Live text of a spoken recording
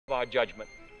of our judgment.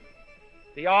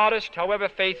 The artist, however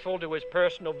faithful to his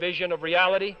personal vision of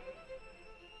reality,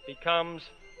 becomes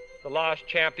the last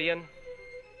champion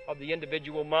of the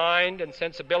individual mind and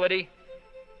sensibility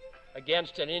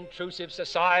against an intrusive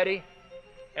society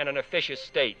and an officious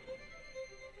state.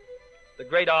 The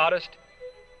great artist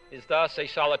is thus a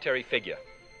solitary figure.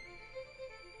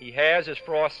 He has, as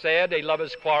Frost said, a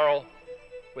lover's quarrel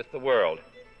with the world.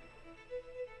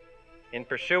 In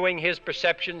pursuing his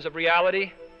perceptions of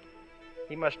reality,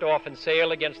 he must often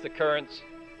sail against the currents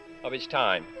of his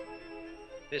time.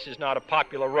 This is not a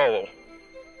popular role.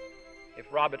 If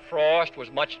Robert Frost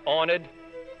was much honored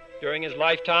during his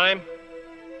lifetime,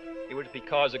 it was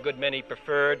because a good many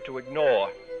preferred to ignore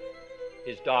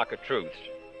his darker truths.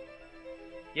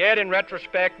 Yet in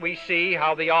retrospect, we see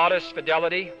how the artist's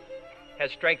fidelity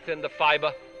has strengthened the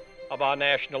fiber of our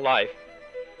national life.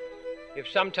 If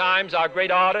sometimes our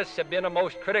great artists have been the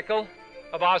most critical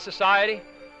of our society,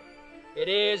 it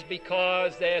is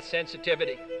because their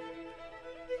sensitivity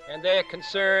and their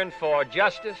concern for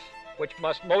justice, which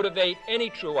must motivate any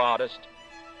true artist,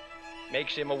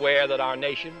 makes him aware that our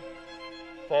nation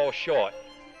falls short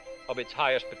of its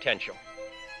highest potential.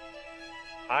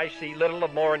 I see little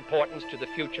of more importance to the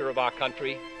future of our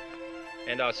country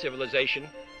and our civilization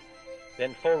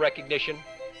than full recognition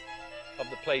of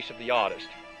the place of the artist.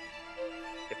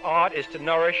 If art is to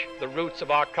nourish the roots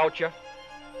of our culture,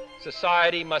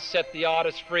 society must set the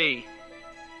artist free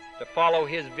to follow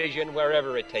his vision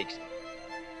wherever it takes him.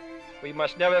 We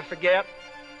must never forget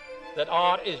that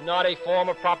art is not a form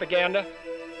of propaganda,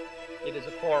 it is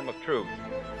a form of truth.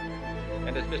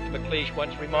 And as Mr. McLeish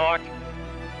once remarked,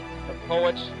 of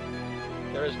poets,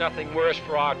 there is nothing worse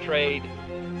for our trade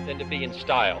than to be in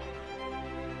style.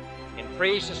 In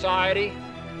free society,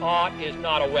 art is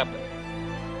not a weapon,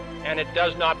 and it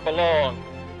does not belong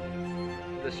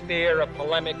to the sphere of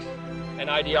polemics and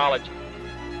ideology.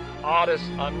 Artists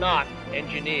are not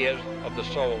engineers of the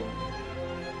soul.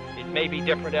 It may be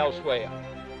different elsewhere,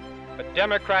 but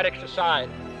democratic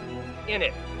society, in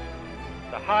it,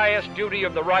 the highest duty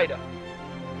of the writer,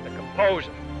 the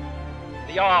composer,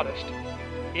 the artist,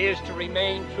 is to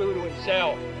remain true to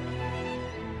himself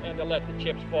and to let the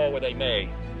chips fall where they may.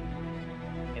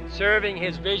 In serving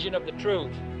his vision of the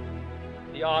truth,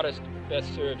 the artist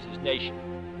best serves his nation.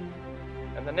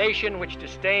 And the nation which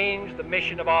disdains the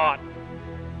mission of art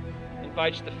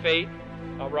invites the fate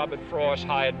of Robert Frost's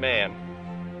hired man,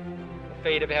 the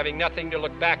fate of having nothing to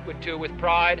look backward to with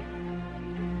pride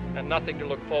and nothing to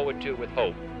look forward to with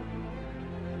hope.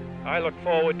 I look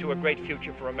forward to a great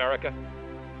future for America,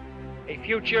 a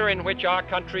future in which our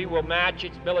country will match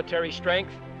its military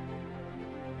strength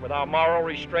with our moral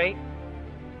restraint,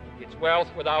 its wealth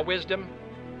with our wisdom,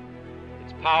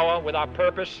 its power with our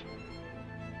purpose.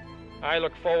 I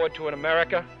look forward to an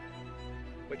America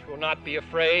which will not be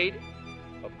afraid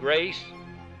of grace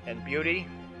and beauty,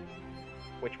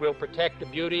 which will protect the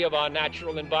beauty of our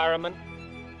natural environment,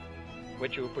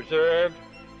 which will preserve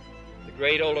the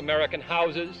great old American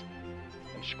houses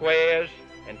and squares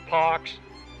and parks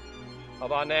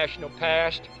of our national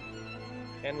past,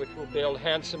 and which will build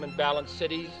handsome and balanced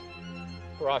cities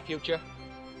for our future.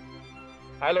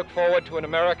 I look forward to an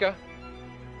America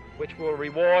which will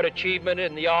reward achievement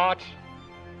in the arts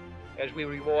as we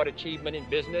reward achievement in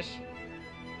business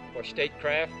or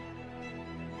statecraft.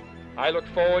 I look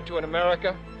forward to an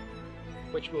America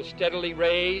which will steadily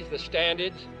raise the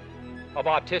standards of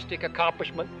artistic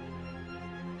accomplishment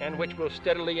and which will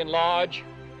steadily enlarge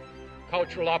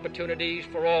cultural opportunities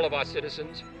for all of our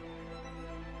citizens.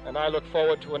 And I look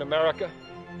forward to an America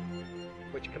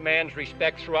which commands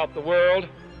respect throughout the world,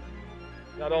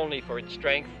 not only for its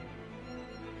strength,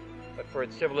 but for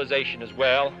its civilization as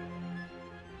well.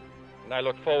 And I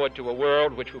look forward to a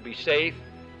world which will be safe,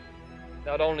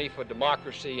 not only for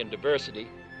democracy and diversity,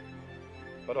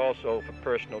 but also for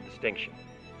personal distinction.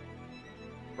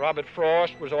 Robert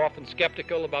Frost was often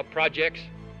skeptical about projects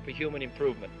for human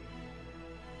improvement.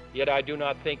 Yet I do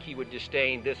not think he would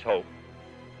disdain this hope.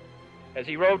 As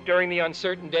he wrote during the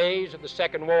uncertain days of the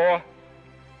Second War,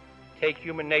 take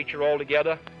human nature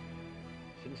altogether,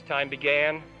 since time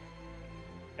began,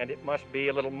 and it must be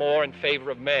a little more in favor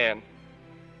of man,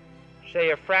 say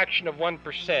a fraction of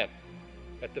 1%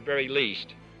 at the very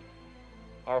least,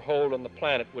 our hold on the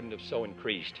planet wouldn't have so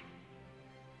increased.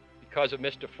 Because of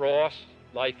Mr. Frost's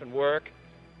life and work,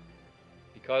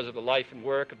 because of the life and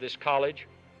work of this college,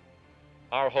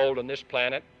 our hold on this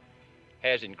planet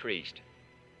has increased.